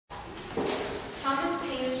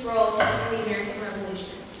role in the American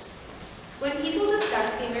Revolution. When people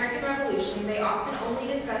discuss the American Revolution, they often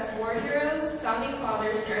only discuss war heroes, founding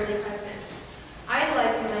fathers, and early presidents,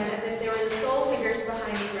 idolizing them as if they were the sole figures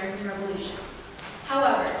behind the American Revolution.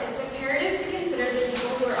 However, it's imperative to consider the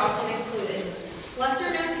people who are often excluded,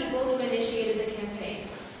 lesser-known people who initiated the campaign.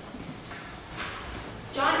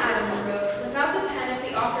 John Adams wrote, "Without the pen of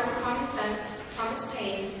the author of Common Sense, Thomas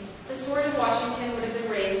Paine, the sword of Washington would have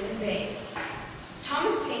been raised in vain."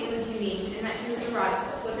 Thomas Paine was unique in that he was a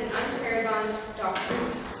radical with an unparagoned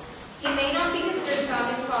doctrine. He may not be considered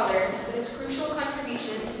founding father, but his crucial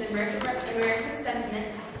contribution to the American sentiment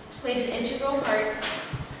played an integral part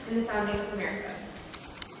in the founding of America.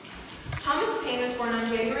 Thomas Paine was born on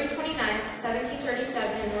January 29,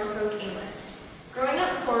 1737 in Norfolk, England. Growing up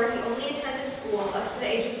poor, he only attended school up to the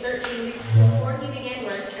age of 13 before he began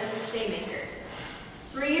work as a staymaker.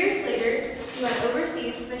 3 years later, he went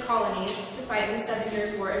overseas to the colonies to fight in the 7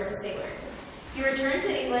 Years' War as a sailor. He returned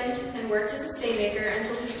to England and worked as a staymaker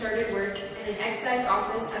until he started work in an excise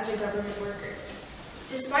office as a government worker.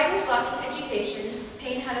 Despite his lack of education,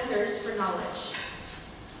 Paine had a thirst for knowledge.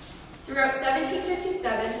 Throughout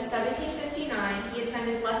 1757 to 1759, he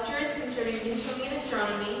attended lectures concerning Newtonian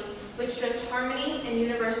astronomy, which stressed harmony and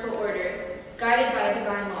universal order, guided by a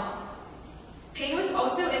divine law. Paine was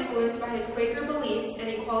also influenced by his Quaker beliefs in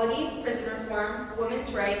equality, prison reform,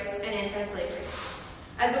 women's rights, and anti-slavery.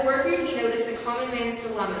 As a worker, he noticed the common man's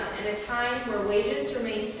dilemma in a time where wages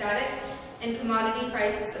remained static and commodity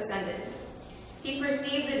prices ascended. He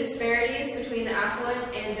perceived the disparities between the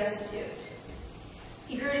affluent and destitute.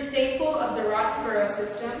 He grew disdainful of the rotten borough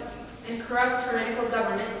system and corrupt tyrannical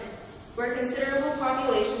government, where considerable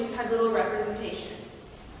populations had little representation.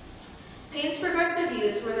 Paine's progressive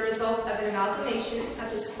views were the result of an amalgamation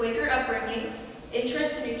of his Quaker upbringing,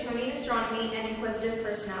 interest in Newtonian astronomy, and inquisitive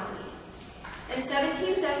personality. In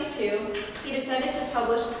 1772, he decided to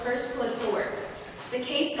publish his first political work, The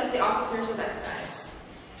Case of the Officers of Excise.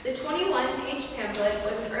 The 21-page pamphlet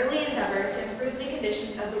was an early endeavor to improve the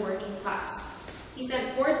conditions of the working class. He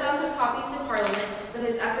sent 4,000 copies to Parliament, but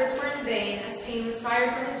his efforts were in vain as Paine was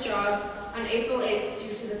fired from his job on April 8th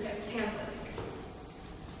due to the pamphlet.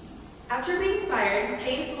 After being fired,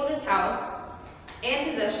 Paine sold his house and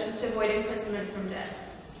possessions to avoid imprisonment from debt.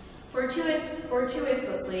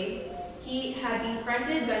 Fortuitously, he had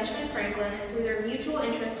befriended Benjamin Franklin through their mutual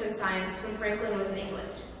interest in science when Franklin was in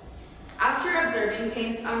England. After observing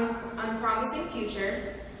Paine's unpromising future,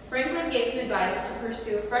 Franklin gave him advice to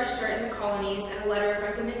pursue a fresh start in the colonies and a letter of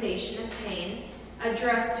recommendation of Paine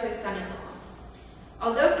addressed to his son-in-law.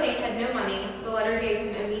 Although Paine had no money, the letter gave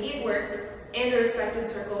him immediate work and a respected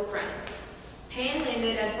circle of friends. Paine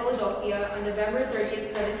landed at Philadelphia on November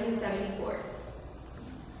 30th, 1774.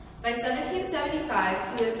 By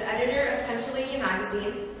 1775, he was the editor of Pennsylvania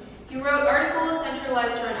Magazine. He wrote articles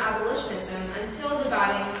centralized around abolitionism until the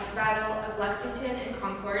Battle of Lexington and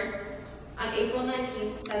Concord on April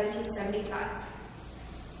 19, 1775.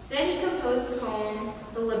 Then he composed the poem,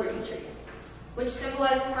 The Liberty Tree, which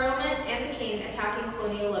symbolized Parliament and the King attacking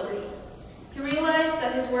colonial liberty. He realized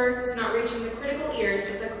that his work was not reaching the critical ears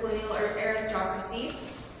of the colonial aristocracy,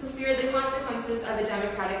 who feared the consequences of a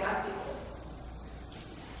democratic upheaval.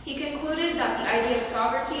 He concluded that the idea of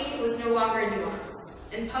sovereignty was no longer a nuance,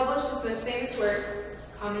 and published his most famous work,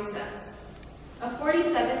 Common Sense, a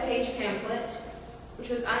 47-page pamphlet which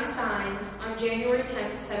was unsigned on January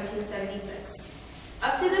 10, 1776.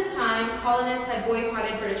 Up to this time, colonists had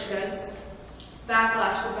boycotted British goods,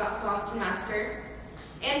 backlashed the Boston Massacre,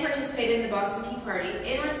 and participated in the Boston Tea Party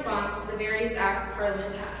in response to the various acts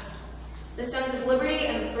Parliament passed. The Sons of Liberty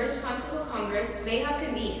and the First Continental Congress may have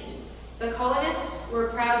convened, but colonists were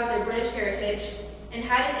proud of their British heritage and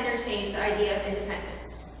hadn't entertained the idea of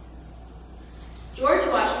independence. George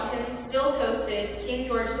Washington still toasted King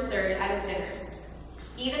George III at his dinners.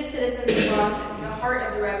 Even citizens of Boston, the heart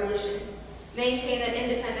of the Revolution, maintained that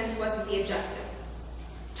independence wasn't the objective.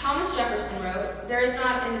 Thomas Jefferson wrote, "There is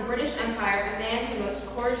not in the British Empire a man who most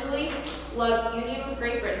cordially loves union with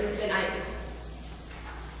Great Britain than I do."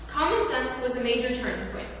 Common Sense was a major turning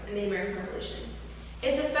point in the American Revolution.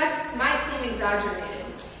 Its effects might seem exaggerated,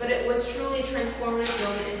 but it was truly a transformative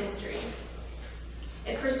moment in history.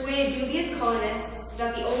 It persuaded dubious colonists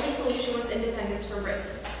that the only solution was independence from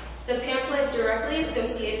Britain. The pamphlet directly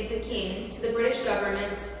associated the king to the British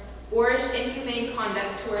government's boorish, inhumane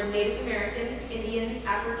conduct toward Native Americans, Indians,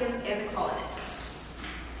 Africans, and the colonists.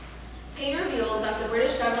 Paine revealed that the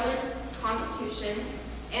British government's constitution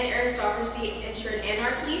and aristocracy ensured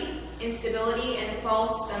anarchy, instability, and a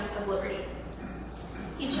false sense of liberty.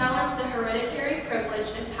 He challenged the hereditary privilege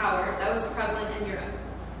and power that was prevalent in Europe.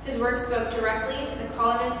 His work spoke directly to the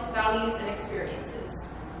colonists' values and experiences.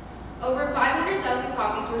 Over 500,000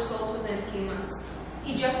 copies were sold within a few months.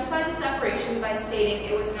 He justified the separation by stating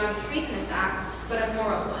it was not a treasonous act, but a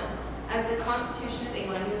moral one, as the Constitution of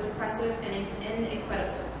England was oppressive and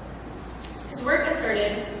inequitable. His work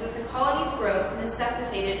asserted that the colony's growth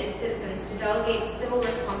necessitated its citizens to delegate civil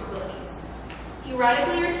responsibilities. He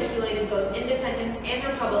radically articulated both independence and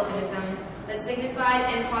republicanism that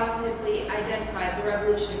signified and positively identified the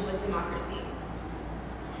revolution with democracy.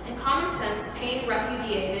 In Common Sense, Paine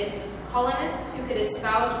repudiated colonists who could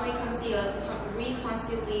espouse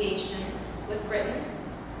reconciliation with Britain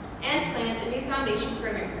and planned a new foundation for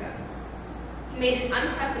America. He made an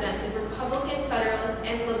unprecedented Republican, Federalist,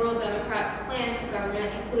 and Liberal Democrat plan of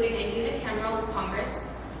government, including a unicameral Congress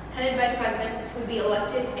headed by presidents who would be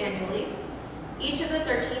elected annually. Each of the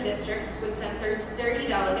 13 districts would send 30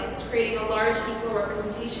 delegates, creating a large equal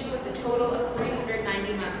representation with a total of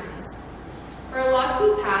 390 members. For a law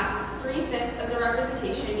to be passed, 3/5 of the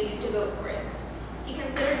representation needed to vote for it. He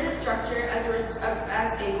considered this structure as a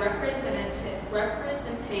representative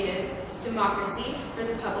democracy for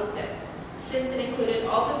the public good, since it included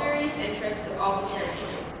all the various interests of all the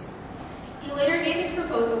territories. He later gave his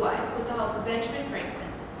proposal life with the help of Benjamin Franklin.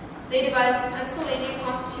 They devised the Pennsylvania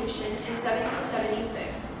Constitution in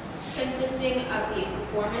 1776, consisting of the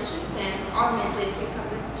aforementioned plan augmented to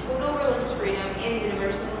encompass total religious freedom and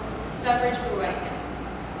universal suffrage for white males.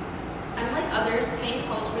 Unlike others, Paine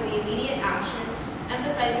called for the immediate action,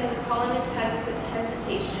 emphasizing the colonists'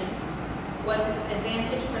 hesitation was an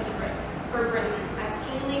advantage for Britain, as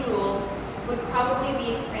kingly rule would probably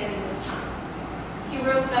be expanded with time. He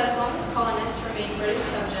wrote that as long as colonists remained British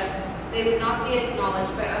subjects, they would not be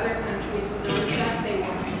acknowledged by other countries with the respect they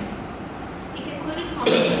warranted. He concluded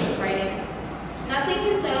Common Sense, writing, "Nothing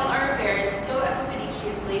can settle our affairs so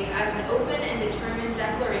expeditiously as an open and determined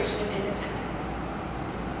declaration of independence."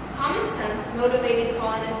 Common Sense motivated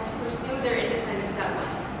colonists to pursue their independence at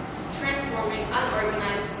once, transforming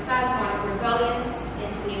unorganized, spasmodic rebellions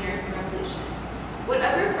into the American Revolution.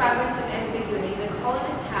 Whatever fragments of ambiguity the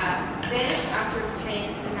colonists had vanished after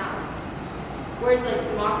Paine's analysis. Words like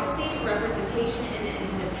democracy, representation, and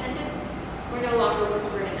independence were no longer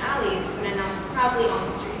whispered in alleys, but announced proudly on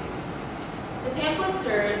the streets. The pamphlet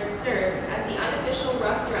served as the unofficial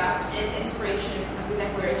rough draft and inspiration of the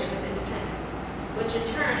Declaration of Independence, which in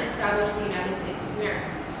turn established the United States of America,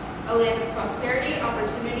 a land of prosperity,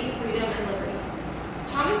 opportunity, freedom, and liberty.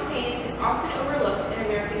 Thomas Paine is often overlooked in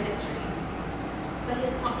American history, but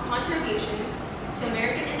his contributions to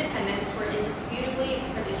American independence were